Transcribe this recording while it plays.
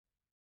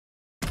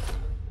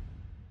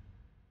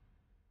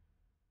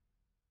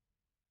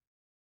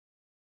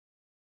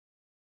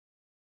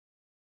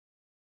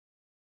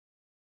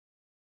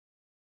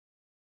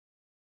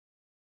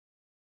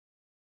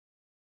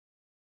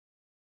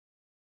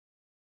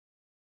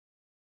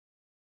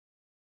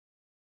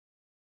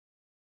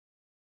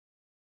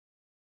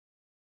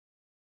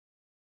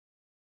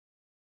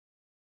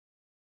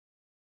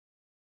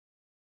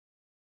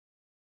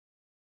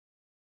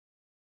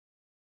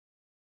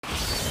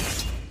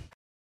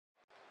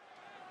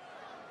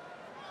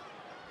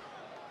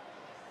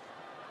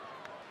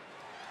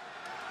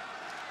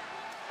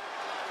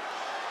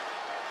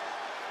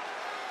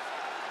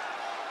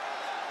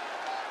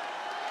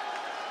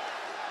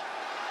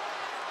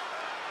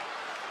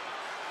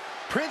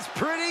Prince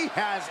Pretty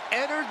has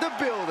entered the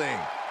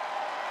building.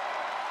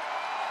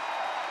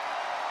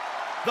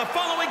 The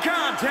following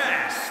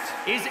contest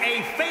is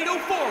a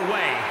fatal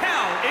four-way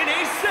Hell in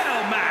a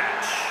Cell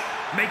match.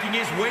 Making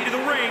his way to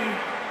the ring,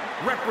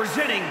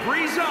 representing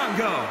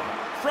Breezango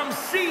from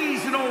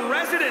Seasonal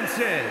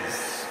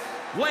Residences.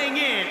 Weighing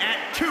in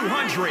at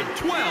 212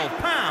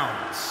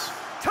 pounds,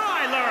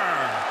 Tyler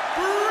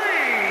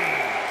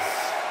Breeze.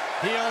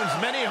 He owns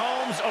many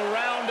homes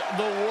around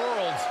the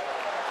world.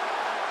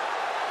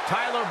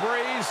 Tyler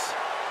Breeze,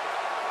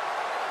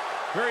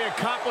 very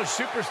accomplished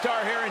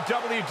superstar here in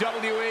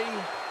WWE,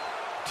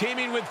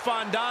 teaming with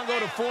Fandango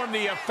to form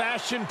the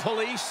Fashion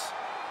Police.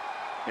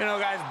 You know,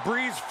 guys,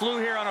 Breeze flew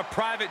here on a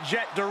private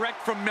jet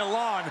direct from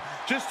Milan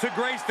just to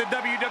grace the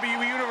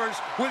WWE Universe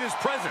with his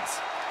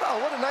presence. Oh,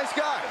 what a nice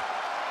guy.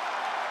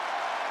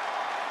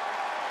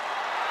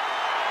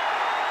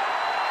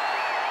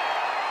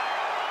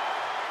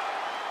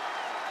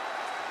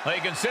 Well,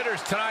 he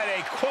considers tonight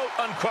a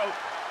quote-unquote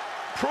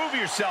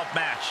prove-yourself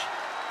match.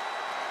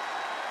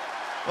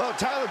 Well,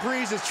 Tyler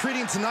Breeze is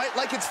treating tonight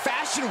like it's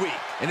Fashion Week,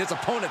 and his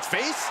opponent's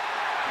face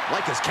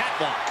like his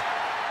catwalk.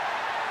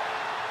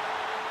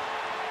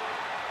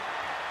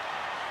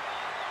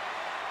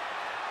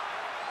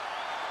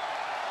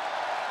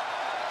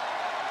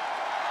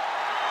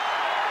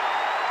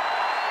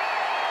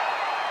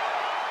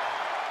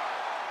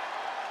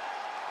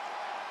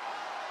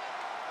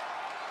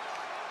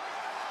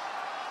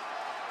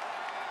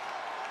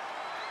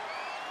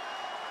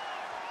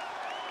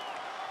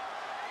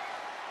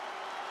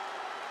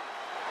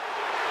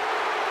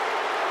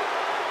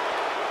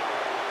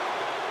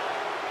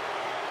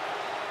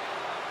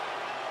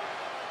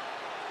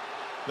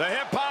 The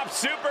hip-hop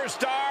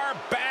superstar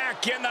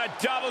back in the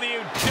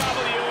WWE.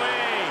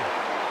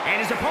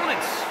 And his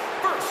opponents,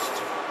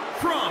 first,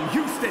 from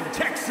Houston,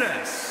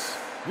 Texas,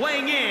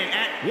 weighing in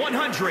at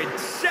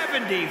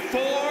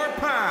 174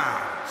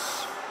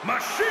 pounds,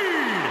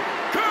 Machine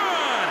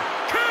Gun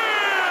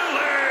Kelly.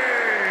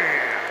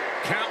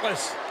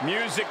 Countless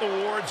music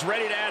awards,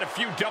 ready to add a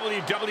few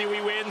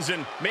WWE wins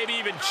and maybe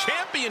even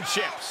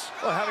championships.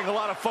 Well, having a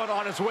lot of fun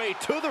on his way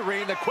to the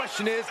ring. The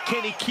question is,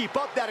 can he keep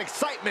up that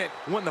excitement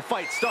when the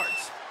fight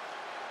starts?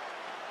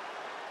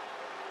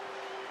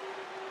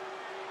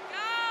 Go!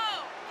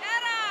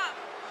 Get up!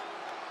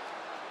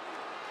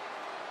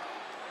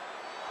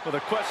 Well, the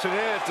question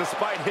is,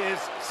 despite his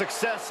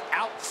success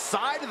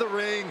outside of the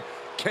ring,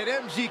 can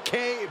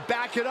MGK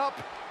back it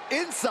up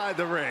inside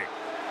the ring?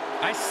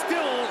 I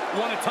still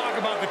want to talk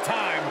about the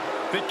time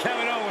that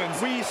Kevin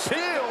Owens... We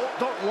still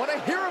don't want to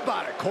hear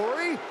about it,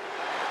 Corey.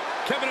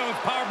 Kevin Owens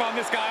powerbombed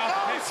this guy off.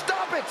 Oh,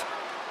 stop it!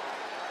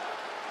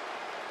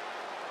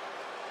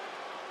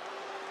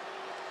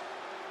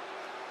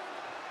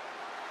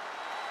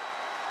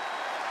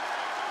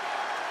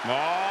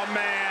 Oh,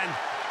 man.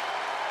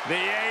 The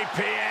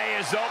APA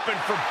is open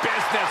for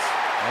business.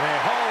 And a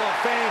Hall of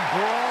Fame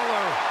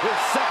brawler is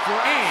set for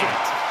action.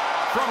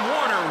 From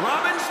Warner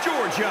Robins,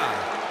 Georgia,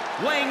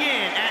 weighing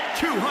in at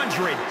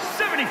 275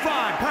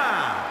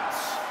 pounds,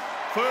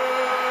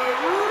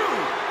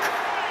 Faarooq.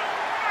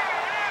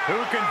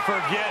 Who can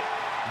forget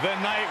the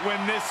night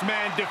when this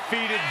man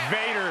defeated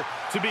Vader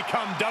to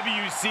become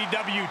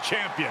WCW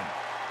champion?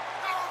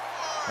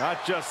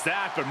 Not just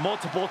that, but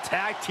multiple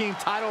tag team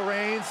title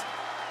reigns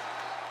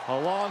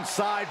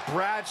alongside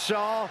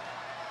Bradshaw,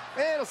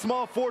 and a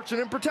small fortune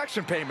in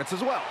protection payments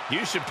as well.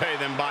 You should pay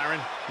them,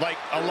 Byron. Like,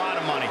 a lot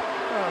of money.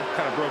 I'm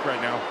kind of broke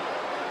right now.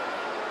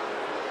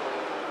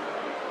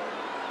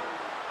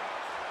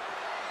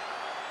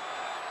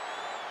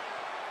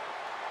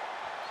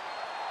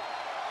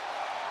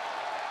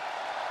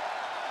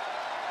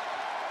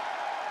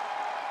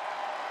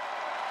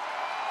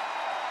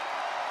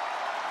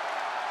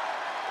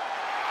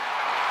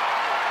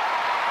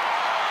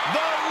 The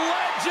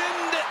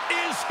legend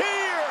is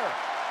here!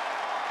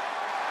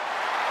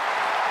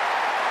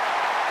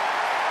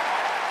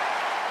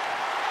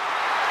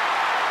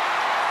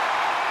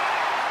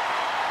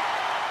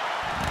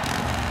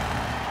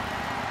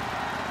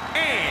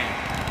 And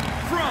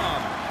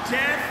from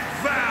Death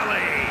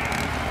Valley,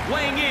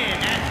 weighing in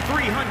at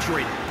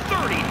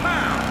 330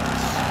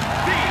 pounds,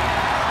 the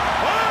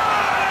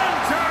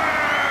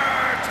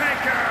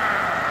Undertaker.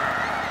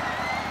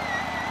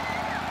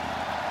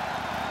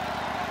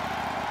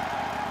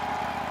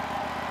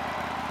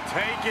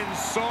 Taking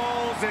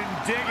souls and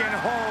digging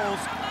holes.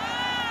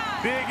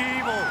 Big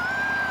Evil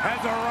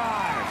has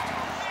arrived.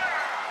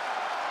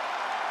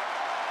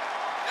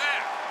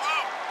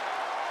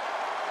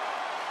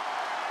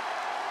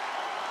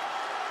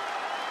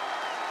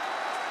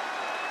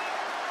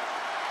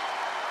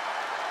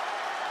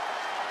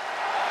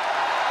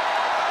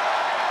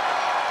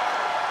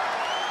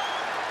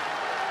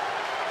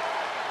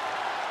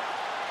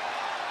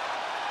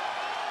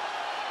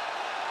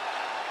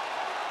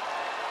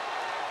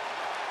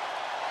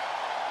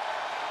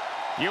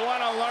 You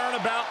want to learn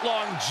about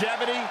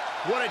longevity,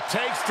 what it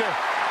takes to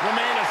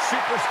remain a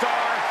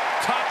superstar,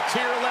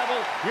 top-tier level,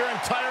 your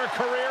entire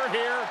career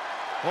here?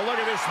 Well,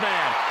 look at this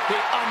man, the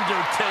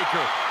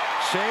Undertaker.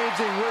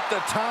 Changing with the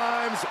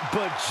times,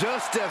 but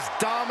just as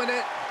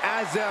dominant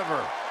as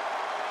ever.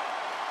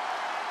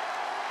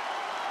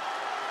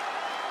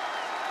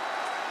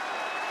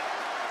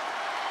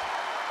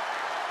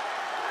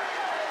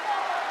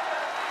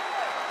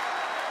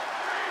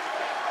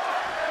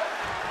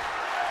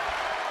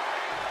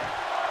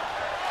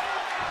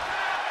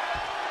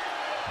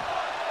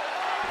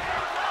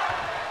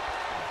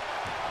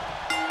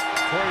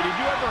 Corey, did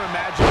you ever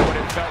imagine what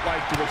it felt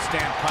like to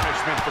withstand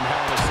punishment from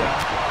Hell in a Cell?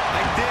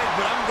 I did,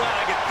 but I'm glad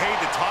I get paid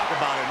to talk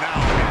about it now.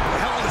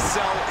 Hell in a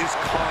Cell is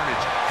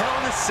carnage. Hell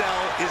in a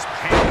Cell is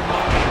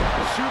pandemonium.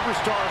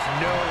 Superstars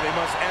know they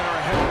must enter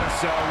a Hell in a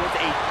Cell with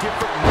a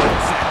different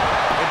mindset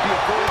and be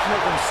a version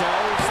of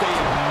themselves they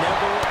have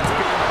never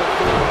been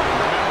before.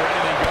 Remember,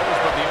 anything goes,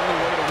 but the only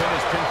way to win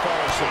is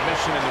pinfall or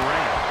submission in the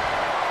ring.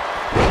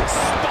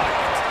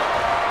 Spiked.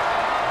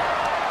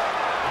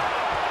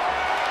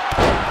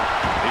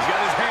 He's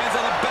got his hands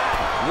on the back.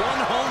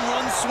 One home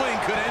run swing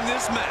could end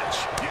this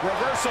match.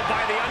 Reversal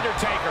by the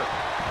Undertaker.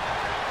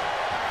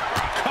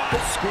 Caught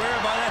square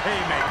by the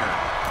haymaker.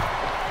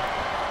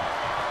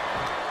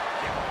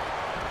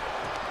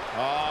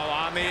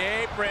 Oh, on the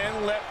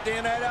apron,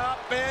 lifting it up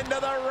into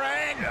the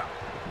ring.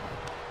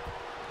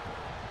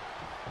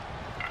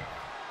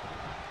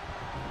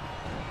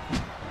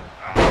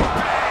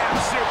 Bam,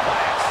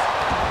 suplex.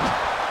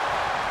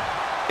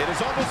 It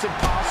is almost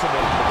impossible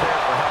to prepare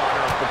for Hell on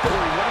Earth, but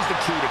Corey, what is the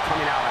key to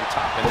coming out on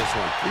top in this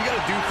one? You got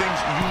to do things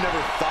you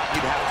never thought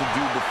you'd have to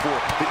do before,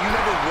 that you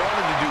never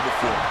wanted to do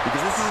before,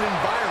 because this is an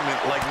environment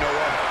like no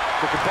other.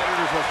 The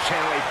competitors must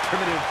channel a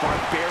primitive,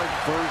 barbaric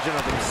version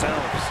of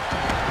themselves.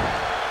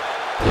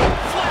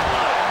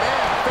 Flatline,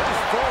 man,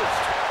 face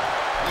first.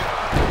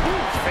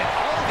 Ooh, fit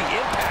all the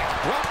impact.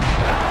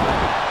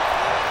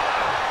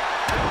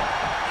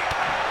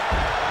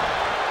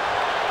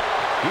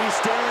 He's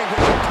staring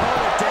his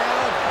opponent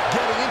down,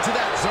 getting into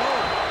that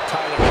zone.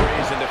 Tyler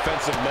Breeze in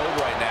defensive mode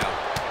right now.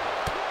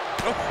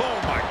 Oh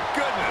my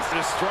goodness,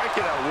 just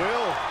striking at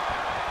will.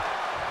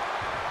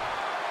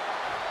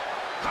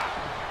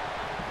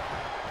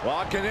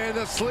 Walking in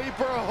the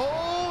sleeper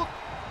hold.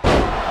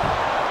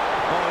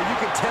 Oh, you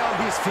can tell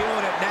he's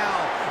feeling it now.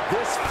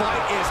 This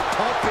fight is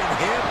pumping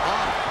him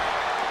up.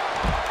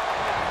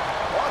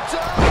 Watch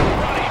out!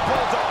 Running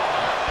bulldog.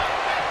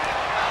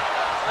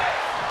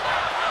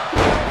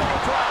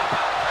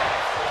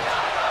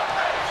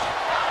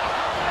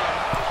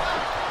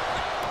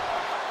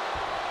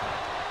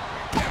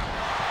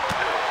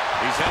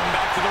 He's heading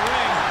back to the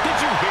ring. Did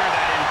you hear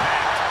that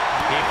impact?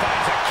 He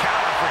finds a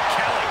counter for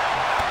Kelly.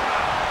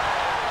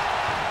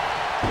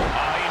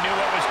 Oh, he knew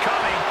what was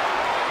coming.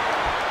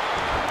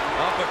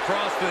 Up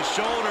across the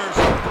shoulders.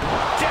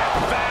 Death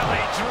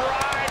Valley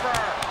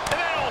driver. And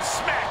then a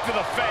smack to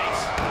the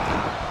face.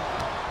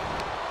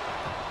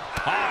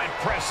 Ah,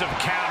 impressive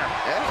counter.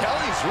 And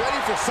Kelly's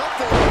ready for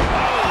something.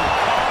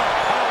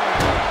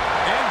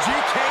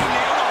 MGK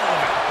nailed all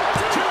of it.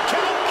 2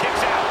 count,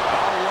 kicks out.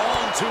 A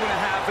long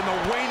 2.5 in the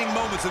waning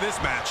moments of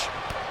this match.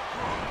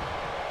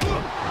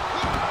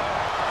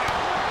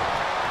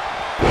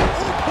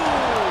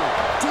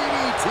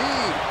 DDT.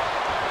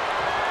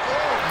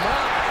 Oh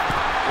my.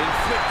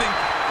 Inflicting,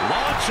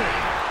 launching.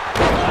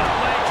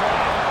 Leg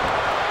drop.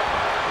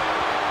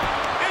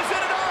 Is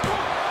it enough?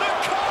 The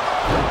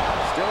cover.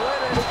 Still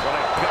in it. What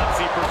a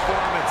gutsy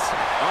performance.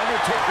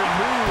 Undertaker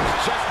moves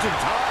just in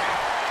time.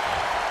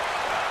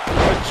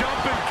 A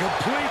jumping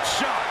complete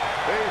shot.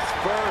 Face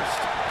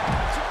first.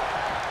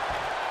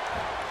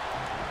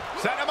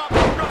 Set him up.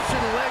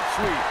 Russian leg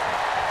sweep.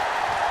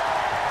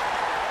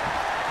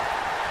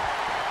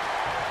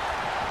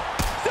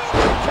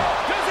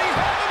 Does he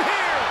have him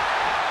here?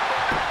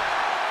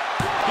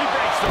 He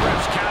breaks the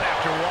ref's count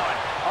after 1.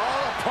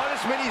 All the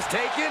punishment he's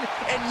taken,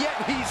 and yet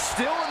he's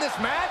still in this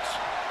match?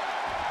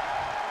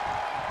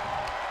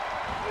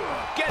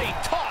 Getting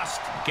tossed.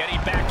 Getting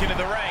back into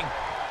the ring.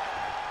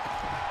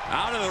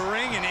 Out of the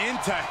ring and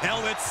into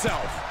hell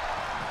itself.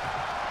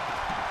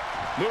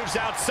 Moves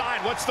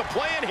outside. What's the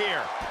plan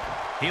here?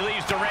 He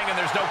leaves the ring and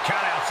there's no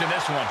countouts in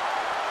this one.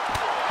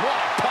 What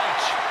a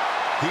punch.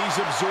 He's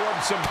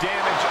absorbed some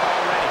damage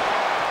already.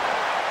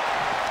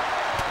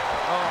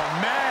 Oh,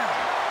 man.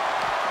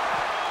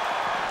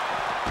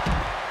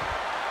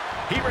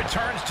 He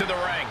returns to the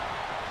ring.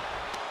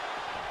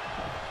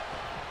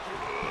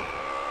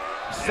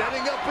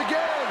 Setting up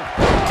again.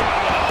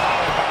 Down with a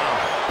powerbomb.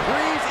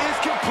 Breeze is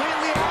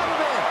completely out of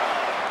it.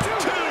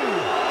 2.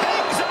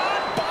 Hangs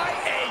on by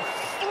a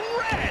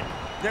thread.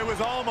 It was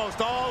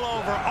almost all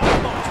over.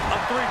 Almost a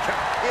 3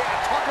 count. Yeah,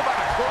 talk about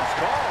a close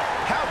call.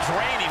 How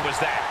draining was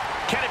that?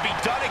 Can it be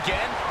done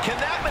again? Can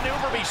that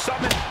maneuver be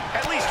summoned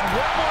at least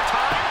one more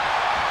time?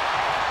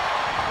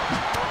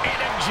 And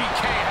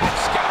MGK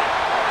has got it.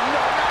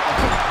 No, not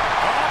looking.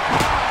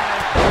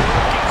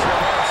 Gets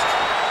reversed.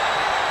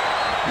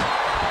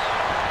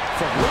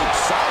 Faarooq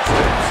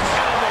sidesteps.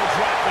 Elbow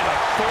drop with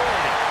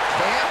authority.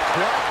 Can't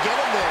quite get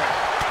him there.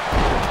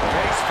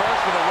 Face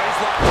first with a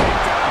waistlock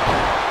takedown.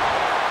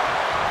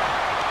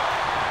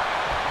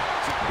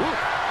 Ooh,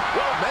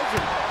 well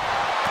measured.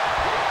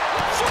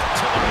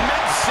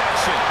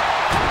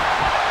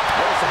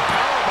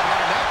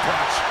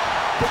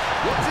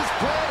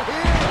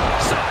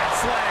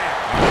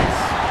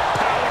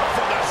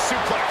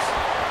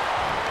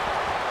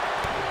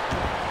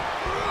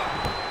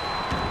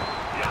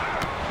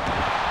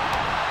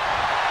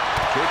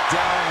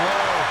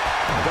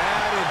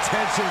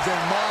 intentions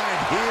in mind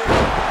here.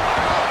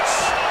 Ouch.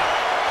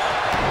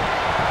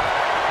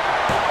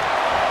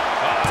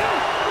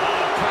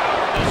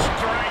 The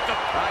strength of...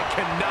 I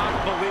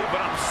cannot believe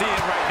what I'm seeing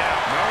right now.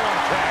 No one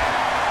can.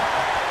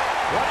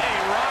 What a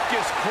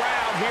raucous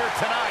crowd here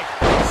tonight.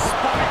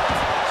 Spiked.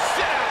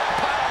 Sit out.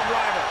 Pile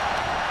driver.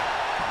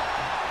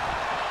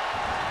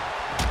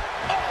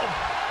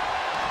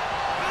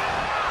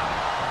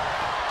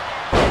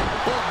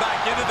 Pulled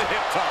back into the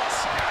hip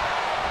toss.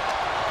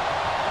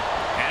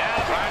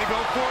 And trying to go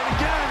for it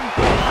again.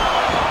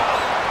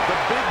 The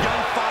big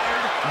gun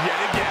fired yet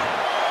again.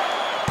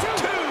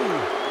 Two.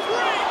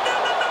 Three. No.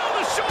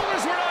 The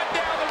shoulders were not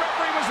down. The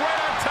referee was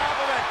right on top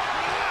of it.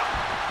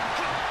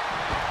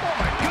 Oh,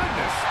 my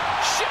goodness.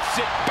 Shifts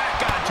it back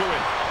onto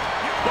it.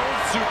 Both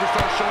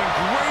superstars showing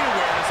great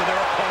awareness of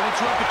their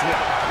opponent's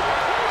repertoire.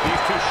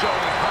 These two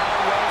showing how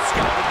well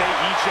scouted they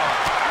each are.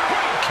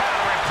 Great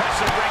counter.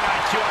 Impressive ring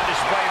IQ on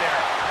display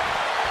there.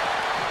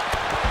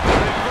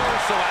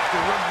 Reversal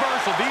after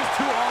reversal. These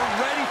two are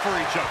ready for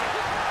each other.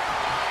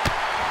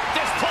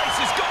 This place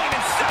is going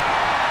insane.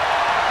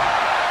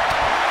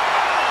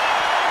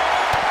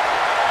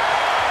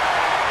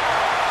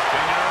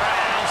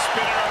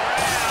 Spinning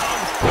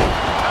around.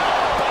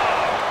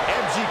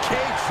 MGK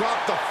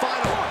dropped the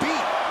final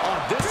beat on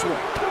this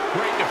one.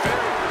 Great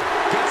defense.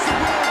 Gets the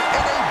win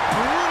in a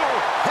brutal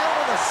Hell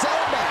in a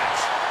Cell match.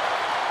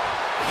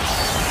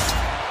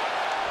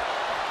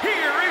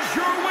 Here is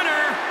your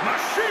winner,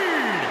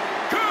 Machine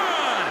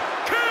Gun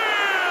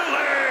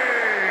Kelly!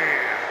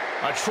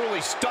 A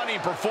truly stunning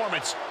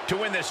performance to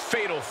win this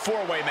fatal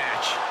four-way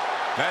match.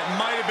 That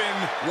might have been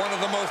one of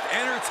the most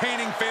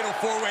entertaining fatal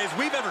four-ways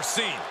we've ever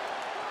seen.